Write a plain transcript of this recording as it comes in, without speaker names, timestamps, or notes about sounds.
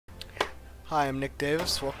Hi, I'm Nick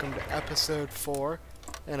Davis. Welcome to episode 4.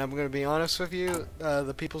 And I'm going to be honest with you,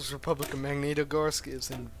 the People's Republic of Magnitogorsk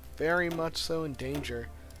is very much so in danger.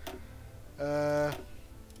 Let's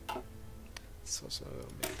also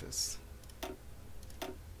make this.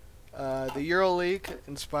 The Ural League,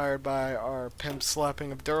 inspired by our pimp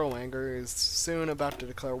slapping of Durwanger, is soon about to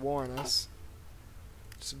declare war on us.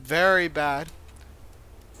 It's very bad.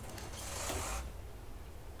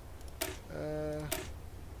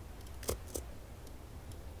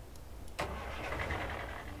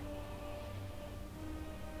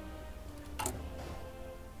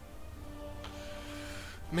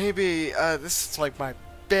 Maybe this is like my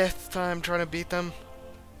 5th time trying to beat them.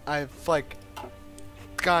 I've like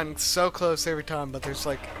gotten so close every time, but there's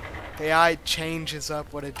like the AI changes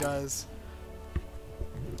up what it does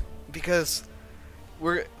because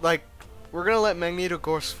we're gonna let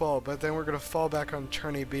Magnitogorsk fall, but then we're gonna fall back on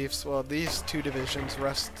Cherny Beefs. Well, these two divisions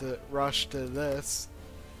rush to this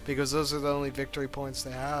because those are the only victory points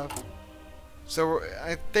they have. So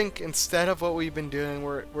I think instead of what we've been doing,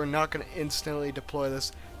 we're not going to instantly deploy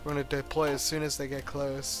this. We're going to deploy as soon as they get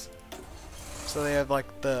close. So they have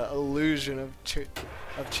like the illusion of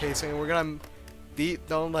chasing. And we're going to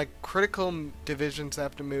the like critical divisions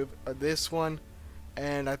have to move are this one,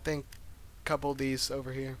 and I think a couple of these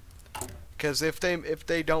over here. Because if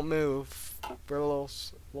they don't move, we're a little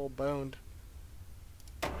boned.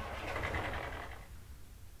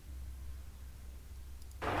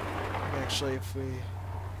 Actually, if we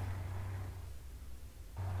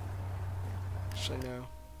no.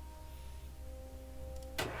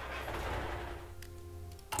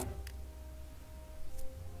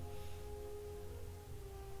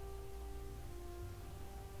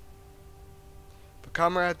 But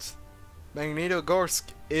comrades, Magnitogorsk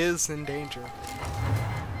is in danger.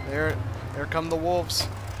 There come the wolves.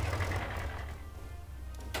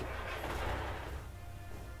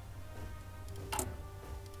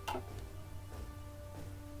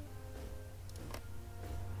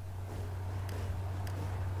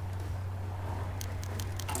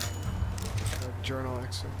 Journal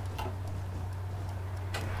excerpt.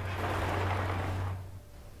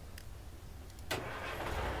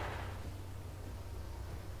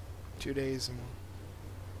 Two days and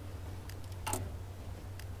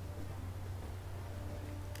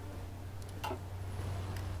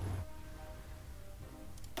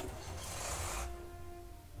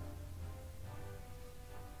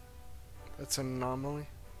that's an anomaly.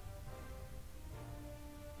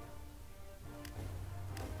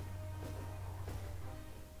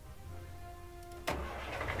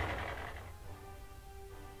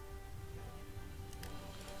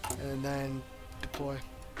 And then deploy.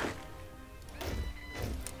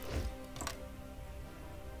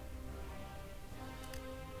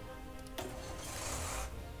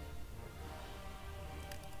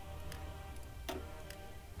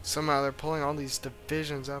 Somehow they're pulling all these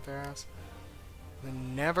divisions out their ass. They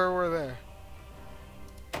never were there.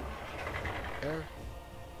 Ever.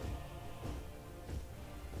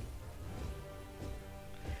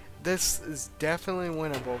 This is definitely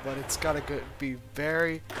winnable, but it's gotta be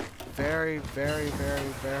very, very, very, very,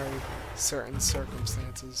 very certain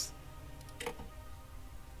circumstances.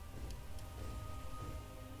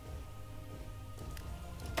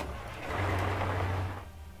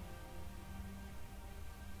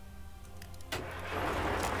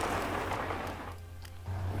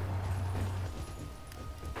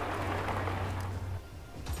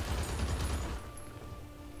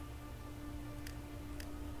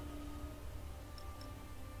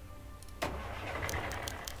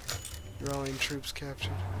 Rallying troops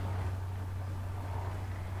captured.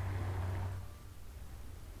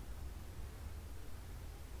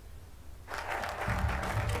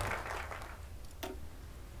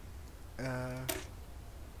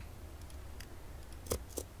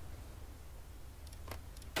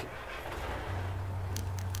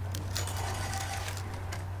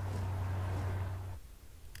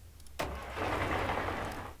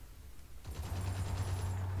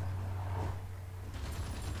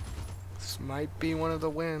 This might be one of the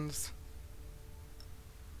wins.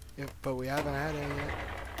 But we haven't had any yet.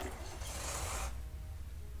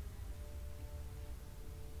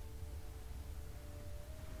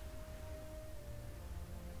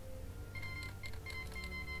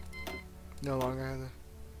 No longer have the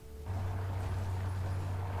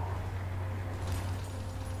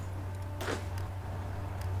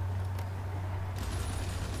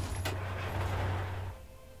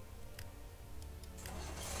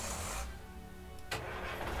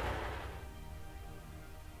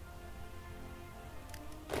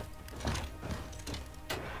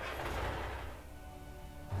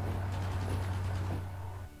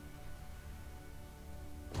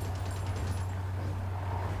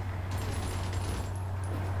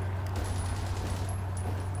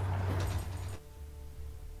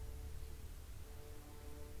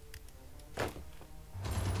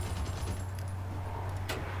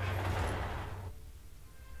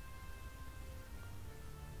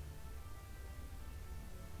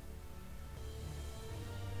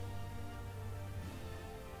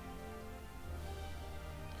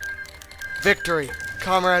Victory!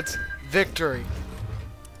 Comrades, victory!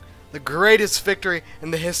 The greatest victory in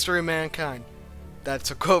the history of mankind. That's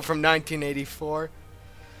a quote from 1984.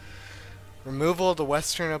 Removal of the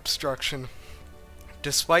Western obstruction.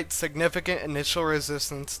 Despite significant initial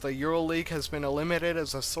resistance, the Ural League has been eliminated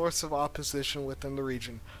as a source of opposition within the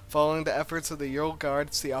region. Following the efforts of the Ural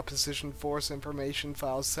Guards, the Opposition Force Information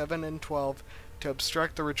Files 7 and 12, to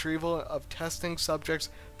obstruct the retrieval of testing subjects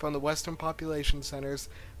from the Western population centers,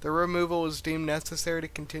 their removal was deemed necessary to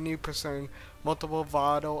continue pursuing multiple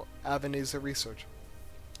vital avenues of research.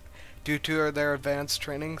 Due to their advanced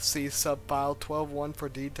training, see Sub-File 12.1 for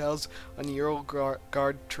details on the Ural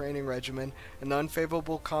Guard training regimen and the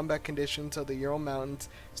unfavorable combat conditions of the Ural Mountains.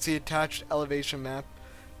 See attached elevation map.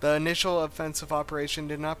 The initial offensive operation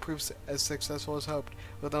did not prove as successful as hoped,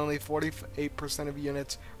 with only 48% of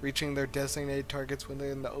units reaching their designated targets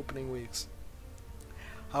within the opening weeks.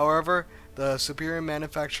 However, the superior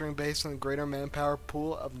manufacturing base and the greater manpower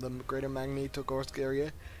pool of the greater Magnitogorsk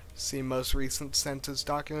area, see most recent census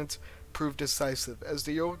documents, proved decisive, as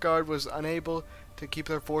the Ural Guard was unable to keep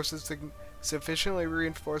their forces sufficiently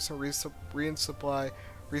reinforced and resupplied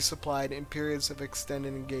in periods of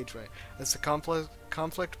extended engagement. As the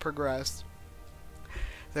conflict progressed,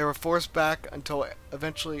 they were forced back until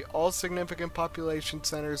eventually all significant population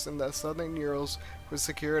centers in the southern Urals were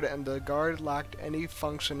secured and the Guard lacked any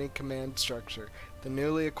functioning command structure. The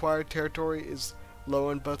newly acquired territory is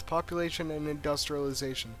low in both population and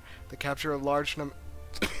industrialization. The capture of large numbers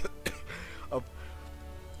of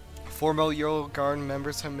former Ural Guard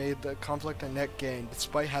members have made the conflict a net gain,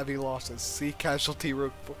 despite heavy losses. See casualty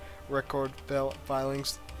record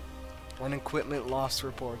filings on equipment loss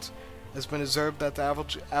reports. It has been observed that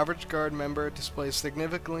the average Guard member displays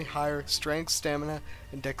significantly higher strength, stamina,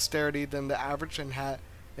 and dexterity than the average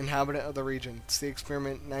inhabitant of the region. See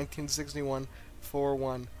experiment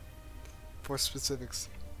 1961-41 for specifics.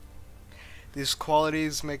 These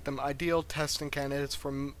qualities make them ideal testing candidates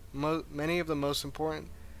for many of the most important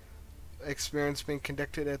experiments being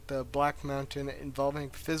conducted at the Black Mountain involving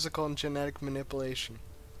physical and genetic manipulation.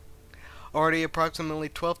 Already, approximately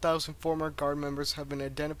 12,000 former Guard members have been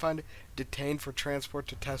identified, detained for transport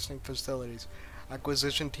to testing facilities.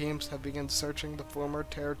 Acquisition teams have begun searching the former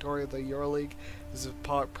territory of the Ural League. It is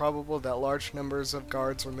probable that large numbers of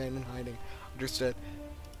Guards remain in hiding. Understood.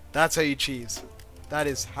 That's how you cheese. That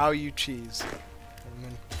is how you cheese.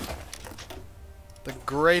 The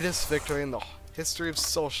greatest victory in the history of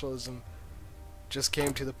socialism just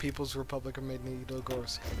came to the People's Republic of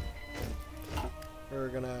Magnitogorsk. We're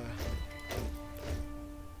gonna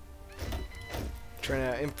train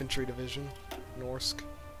our infantry division, Norsk.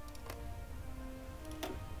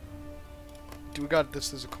 Do we got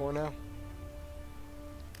this as a core now?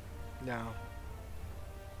 No.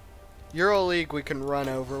 Ural League we can run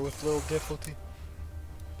over with little difficulty.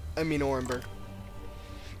 I mean Orenburg.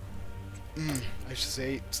 I should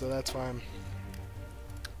say 8, so that's fine.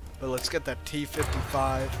 But let's get that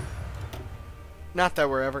T-55. Not that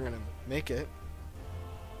we're ever gonna make it.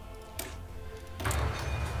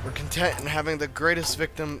 We're content in having the greatest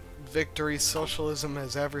victory socialism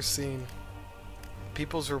has ever seen.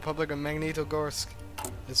 People's Republic of Magnitogorsk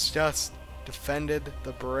has just defended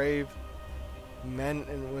the brave men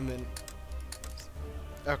and women.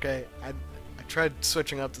 Okay, I tried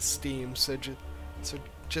switching up the Steam, so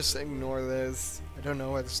just ignore this. I don't know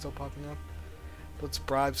why they're still popping up. Let's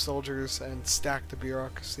bribe soldiers and stack the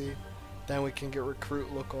bureaucracy. Then we can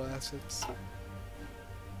recruit local assets.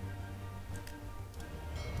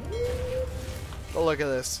 Oh, look at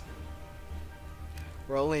this.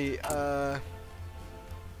 We're only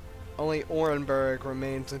Orenburg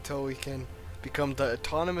remains until we can become the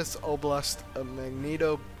autonomous oblast of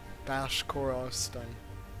Magnito-Bashkortostan.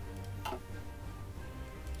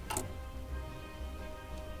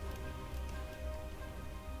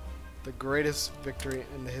 The greatest victory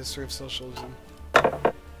in the history of socialism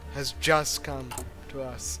has just come to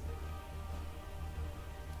us.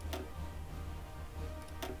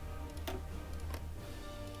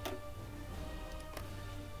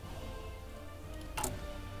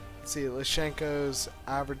 Let's see, Lyshenko's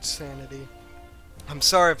average sanity. I'm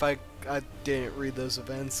sorry if I didn't read those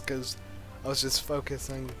events, because I was just focused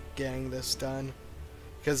on getting this done.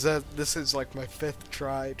 Because this is like my 5th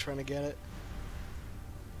try trying to get it.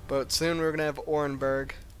 But soon we're going to have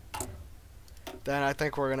Orenburg. Then I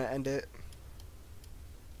think we're going to end it.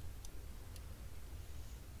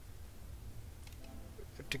 We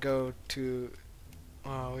have to go to...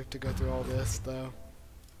 Oh, we have to go through all this, though.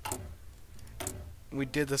 We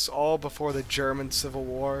did this all before the German Civil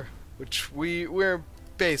War, which we're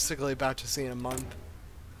basically about to see in a month.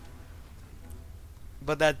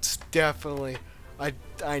 But that's definitely,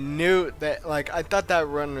 I knew that, like, I thought that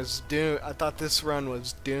run was doomed. I thought this run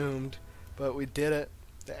was doomed, but we did it.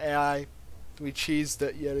 The AI, we cheesed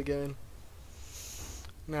it yet again.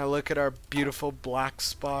 Now look at our beautiful black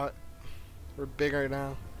spot. We're bigger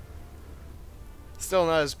now. Still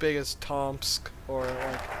not as big as Tomsk or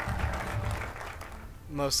like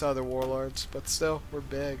most other warlords, but still, we're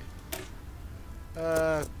big.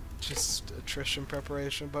 Just attrition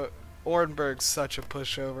preparation, but Orenburg's such a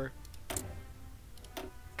pushover.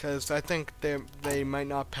 Because I think they might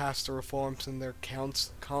not pass the reforms and their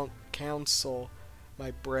council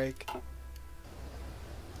might break.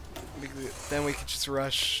 Then we could just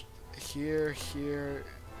rush here,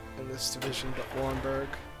 in this division to Orenburg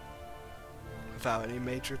without any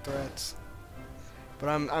major threats. But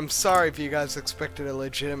I'm sorry if you guys expected a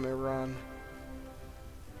legitimate run.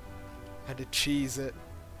 Had to cheese it.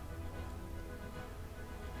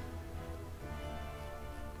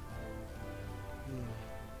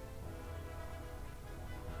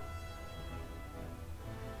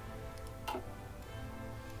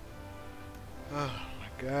 Oh my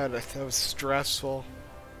god, that was stressful.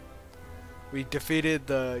 We defeated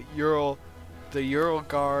the Ural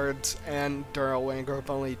Guards and Duralwanger with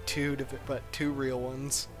only two real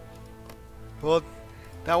ones. Well,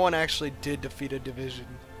 that one actually did defeat a division.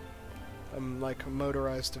 Like a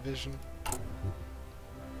motorized division.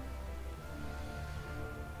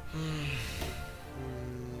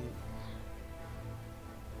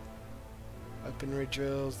 Weaponry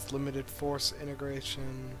drills, limited force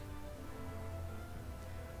integration,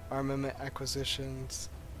 armament acquisitions.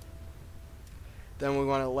 Then we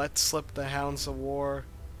want to let slip the Hounds of War,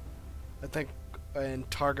 I think, and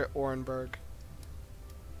target Orenburg.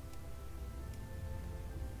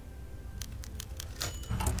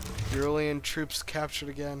 Urulian troops captured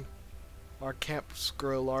again. Our camps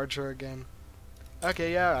grow larger again.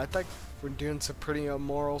 Okay, yeah, I think we're doing some pretty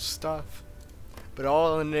immoral stuff. But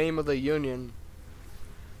all in the name of the Union.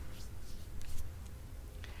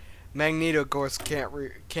 Magnitogorsk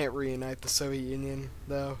can't reunite the Soviet Union,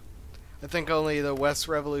 though. I think only the West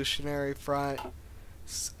Revolutionary Front,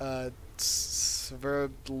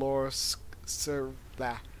 Sverdlovsk,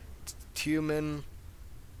 Tumen,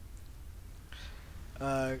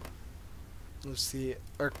 let's see,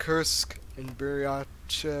 Irkutsk and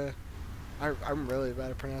Buryatia. I'm really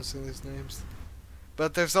bad at pronouncing these names.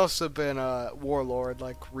 But there's also been a warlord,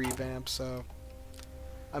 like, revamp, so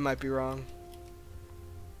I might be wrong.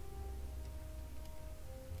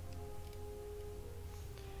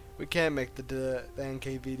 We can't make the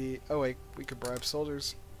NKVD. Oh wait, we could bribe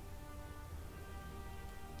soldiers.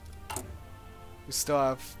 We still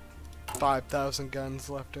have 5,000 guns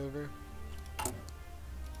left over.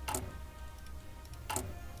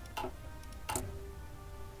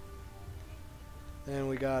 Then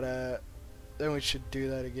we gotta. Then we should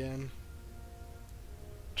do that again.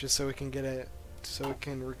 Just so we can get it. So we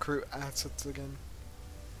can recruit assets again.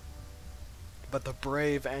 But the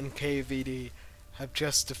brave NKVD have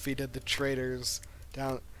just defeated the traitors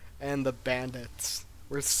down and the bandits.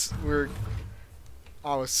 I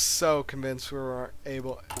was so convinced we weren't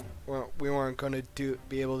going to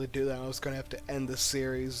be able to do that. I was going to have to end the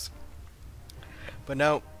series. But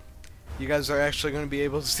no, you guys are actually going to be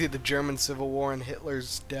able to see the German Civil War and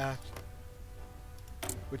Hitler's death,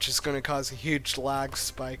 which is going to cause a huge lag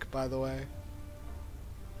spike, by the way.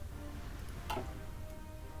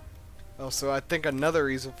 Also, I think another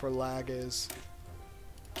reason for lag is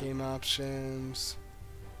game options,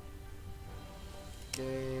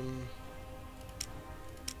 game,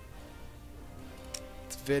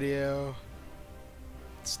 it's video,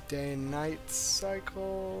 it's day and night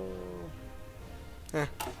cycle. I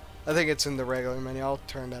think it's in the regular menu. I'll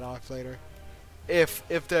turn that off later.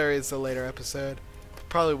 If there is a later episode.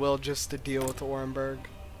 Probably will, just to deal with Orenburg.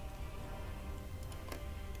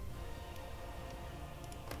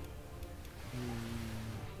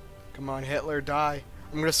 Come on, Hitler, die.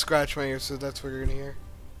 I'm gonna scratch my ears, so that's what you're gonna hear.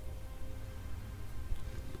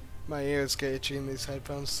 My ears get itchy in these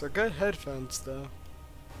headphones. They're good headphones, though.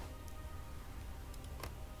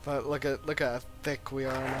 But look at how thick we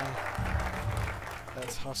are now.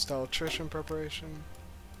 That's hostile attrition preparation.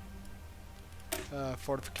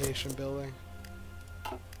 Fortification building.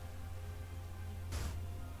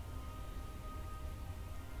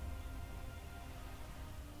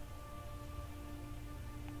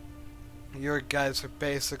 Your guys are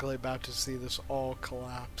basically about to see this all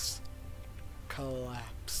collapse.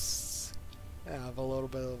 I have a little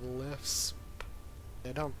bit of a lisp.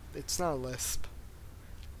 It's not a lisp.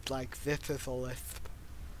 Like, this is a lisp.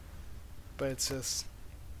 But it's just,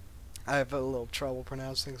 I have a little trouble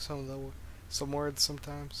pronouncing some some words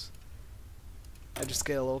sometimes. I just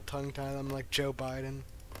get a little tongue-tied. I'm like Joe Biden.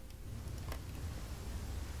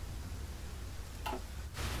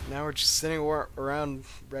 Now we're just sitting around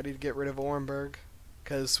ready to get rid of Orenburg.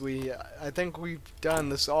 Because I think we've done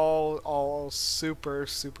this all super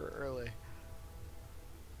early.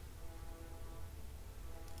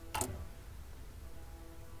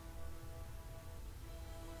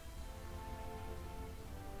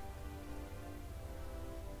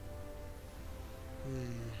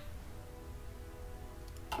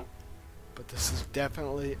 But this is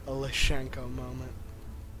definitely a Lyshenko moment.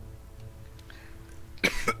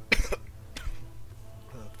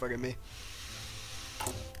 Oh, forgive me.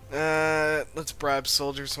 Let's bribe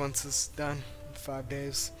soldiers once this is done. In 5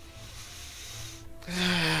 days.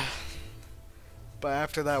 But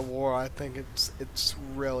after that war, I think it's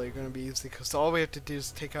really gonna be easy because all we have to do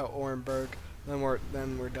is take out Orenburg, then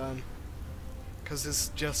we're done. Because this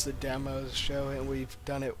is just a demo to show, and we've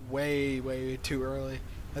done it way too early,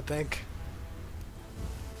 I think.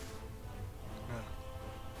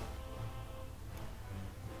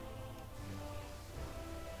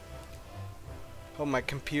 Hope my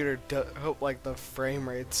computer hope like the frame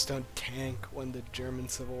rates don't tank when the German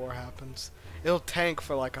Civil War happens. It'll tank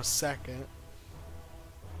for like a second.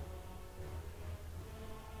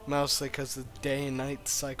 Mostly because the day and night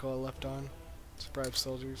cycle I left on. It's bribe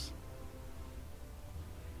soldiers.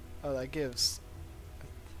 Oh, that gives.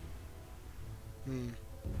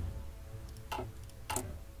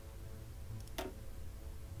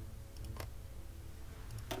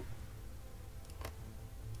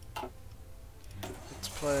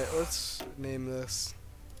 Let's name this.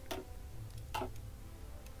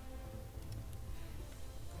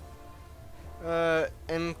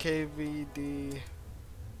 NKVD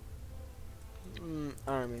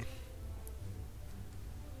Army.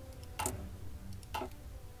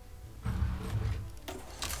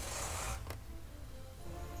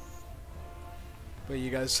 But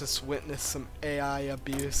you guys just witnessed some AI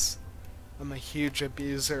abuse. I'm a huge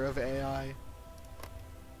abuser of AI.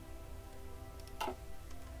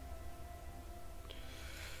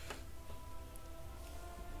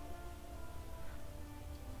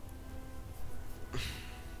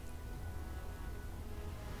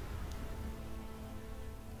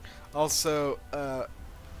 Also,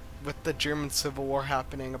 with the German Civil War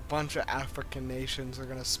happening, a bunch of African nations are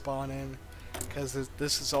gonna spawn in, because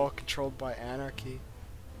this is all controlled by anarchy.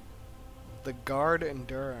 The Guard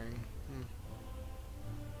enduring.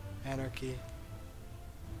 Anarchy.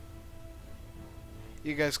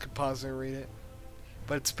 You guys could pause and read it.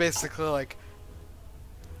 But it's basically like,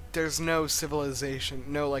 there's no civilization,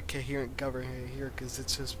 no like coherent government here, because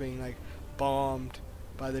it's just being like bombed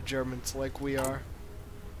by the Germans like we are.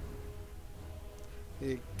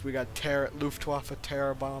 We got Luftwaffe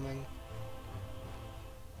terror bombing.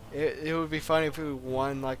 It would be funny if we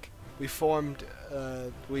won, like, we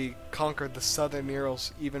conquered the southern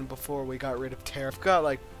Urals even before we got rid of terror. We've got,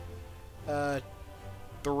 like,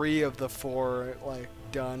 3 of the 4, like,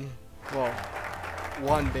 done. Well,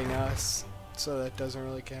 1 being us, so that doesn't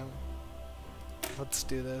really count. Let's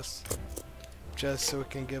do this. Just so we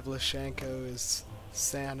can give Lyshenko his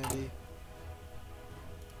sanity.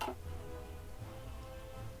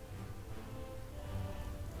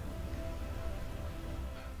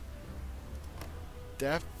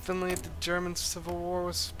 Definitely the German Civil War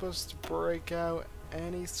was supposed to break out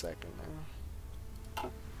any second now.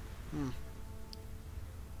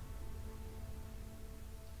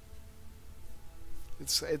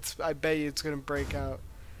 I bet you it's gonna break out.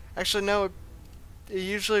 Actually, no, it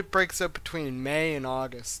usually breaks out between May and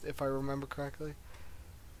August, if I remember correctly.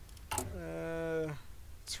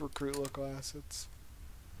 Let's recruit local assets.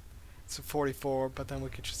 It's a 44, but then we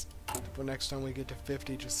could just, for next time we get to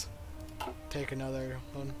 50, just take another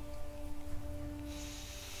one.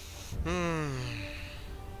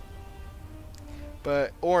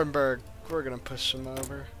 But Orenburg, we're gonna push them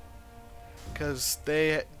over, cause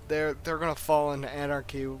they're gonna fall into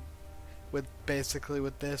anarchy with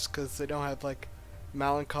this, cause they don't have like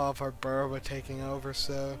Malenkov or Burba taking over,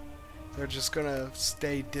 so they're just gonna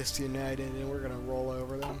stay disunited, and we're gonna roll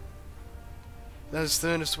over them. Then as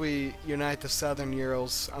soon as we unite the Southern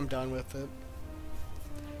Urals, I'm done with it.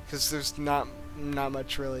 Because there's not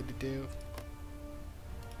much really to do.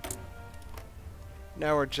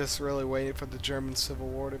 Now we're just really waiting for the German Civil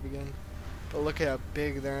War to begin. But look at how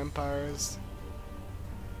big their empire is.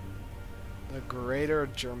 The Greater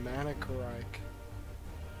Germanic Reich.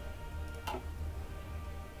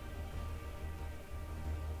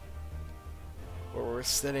 Where we're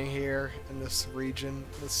sitting here in this region,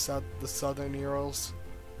 the Southern Urals.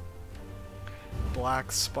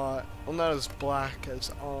 black spot. Well, not as black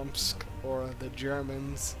as Omsk or the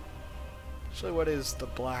Germans. Actually, what is the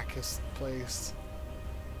blackest place?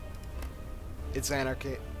 It's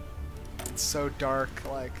anarchy. It's so dark,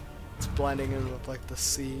 like it's blending in with like the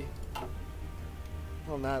sea.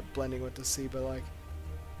 Well, not blending with the sea, but like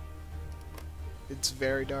it's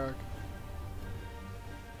very dark.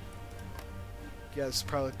 You guys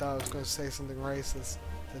probably thought I was going to say something racist.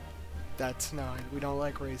 That's not. We don't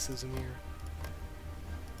like racism here.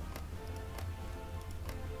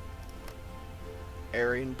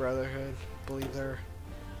 Aryan Brotherhood. Believe they're...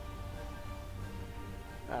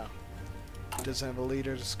 Oh. It doesn't have a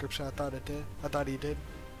leader description. I thought it did. I thought he did.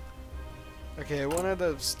 Okay, one of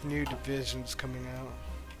those new divisions coming out.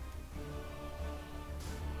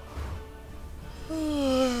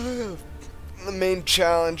 The main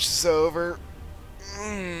challenge is over.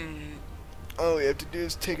 All we have to do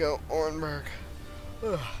is take out Orenburg.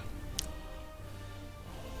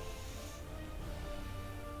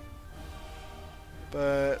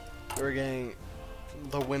 But we're getting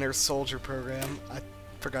the Winter Soldier program. I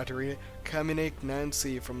forgot to read it. Kamenik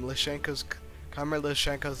Nancy from Comrade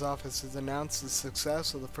Lyshenko's office has announced the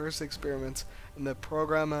success of the first experiments in the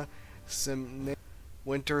program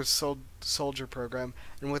Winter Soldier program,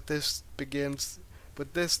 and with this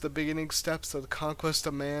the beginning steps of the conquest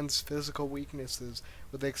of man's physical weaknesses.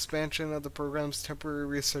 With the expansion of the program's temporary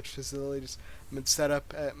research facilities have been set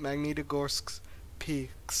up at Magnitogorsk's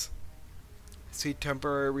peaks. See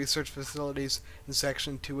temporary research facilities in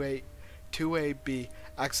section 2A-B.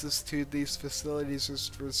 Access to these facilities is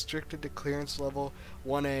restricted to clearance level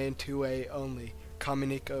 1A and 2A only.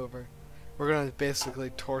 Communique over. We're gonna basically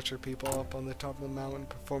torture people up on the top of the mountain,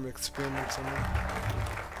 perform experiments on them.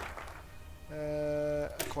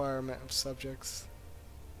 Acquirement of subjects.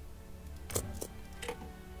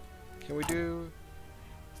 Can we do...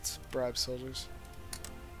 Let's bribe soldiers.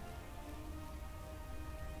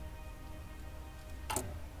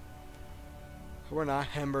 We're not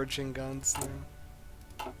hemorrhaging guns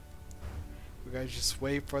now. We gotta just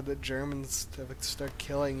wait for the Germans to start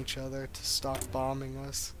killing each other to stop bombing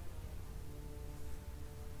us.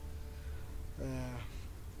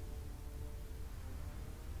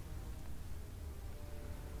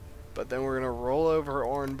 But then we're gonna roll over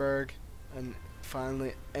Orenburg and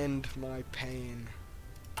finally end my pain.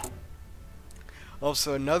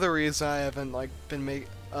 Also, another reason I haven't been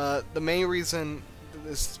the main reason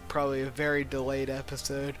this is probably a very delayed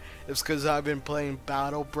episode is because I've been playing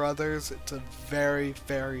Battle Brothers. It's a very,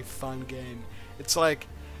 very fun game. It's like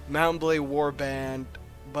Mount Blade Warband,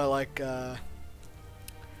 but like a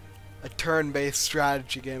turn-based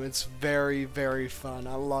strategy game. It's very, very fun.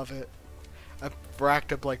 I love it. I've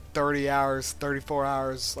racked up like 30 hours, 34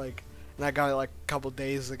 hours, and I got it like a couple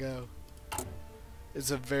days ago.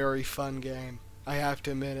 It's a very fun game. I have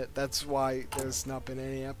to admit it. That's why there's not been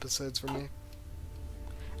any episodes for me.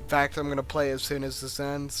 In fact, I'm gonna play as soon as this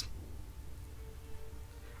ends.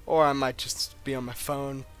 Or I might just be on my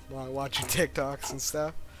phone while watching TikToks and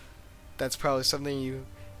stuff. That's probably something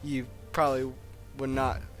you probably would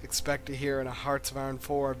not expect to hear in a Hearts of Iron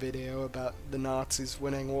 4 video about the Nazis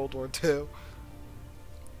winning World War II.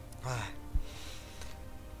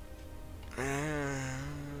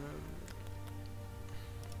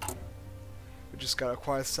 We just gotta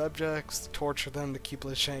acquire subjects, torture them to keep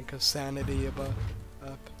Lyshenko's sanity up.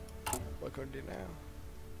 What can we do now?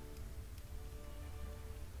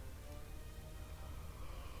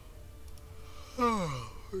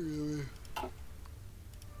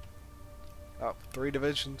 Oh, 3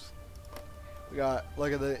 divisions. We got,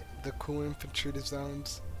 look at the cool infantry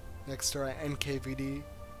designs next to our NKVD.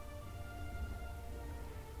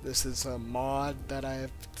 This is a mod that I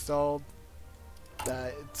have installed.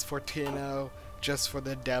 That it's for TNO, just for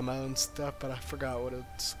the demo and stuff, but I forgot what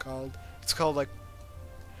it's called. It's called like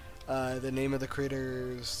the name of the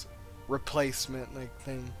creator's replacement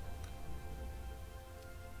thing.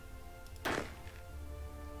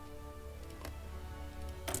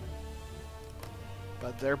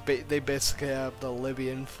 But they basically have the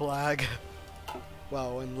Libyan flag.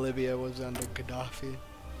 Well, when Libya was under Gaddafi.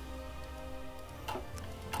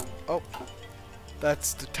 Oh,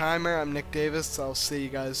 that's the timer. I'm Nick Davis. I'll see you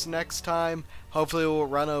guys next time. Hopefully we'll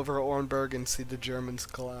run over Orenburg and see the Germans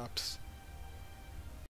collapse.